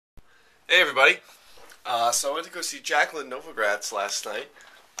Hey everybody. So I went to go see Jacqueline Novogratz last night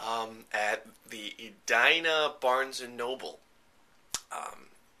at the Edina Barnes& and Noble.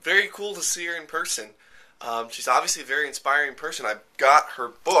 Very cool to see her in person. She's obviously a very inspiring person. I got her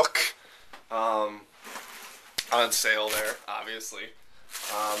book on sale there, obviously.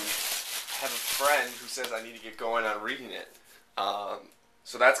 I have a friend who says I need to get going on reading it.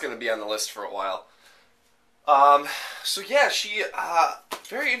 So that's going to be on the list for a while. So yeah, she,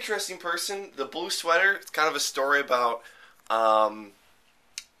 very interesting person. The blue sweater, it's kind of a story about,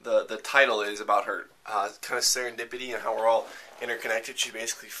 the title is about her, kind of serendipity and how we're all interconnected. She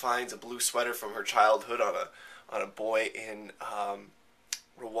basically finds a blue sweater from her childhood on a boy in,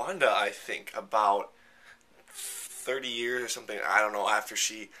 Rwanda, I think, about 30 years or something, I don't know, after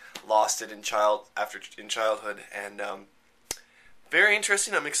she lost it in childhood, and, very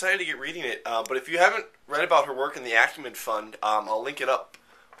interesting. I'm excited to get reading it. But if you haven't read about her work in the Acumen Fund, I'll link it up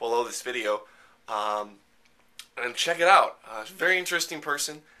below this video. And check it out. She's a very interesting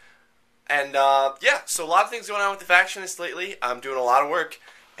person. And yeah, so a lot of things going on with the Factionist lately. I'm doing a lot of work.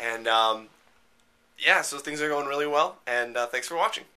 And yeah, so things are going really well. And thanks for watching.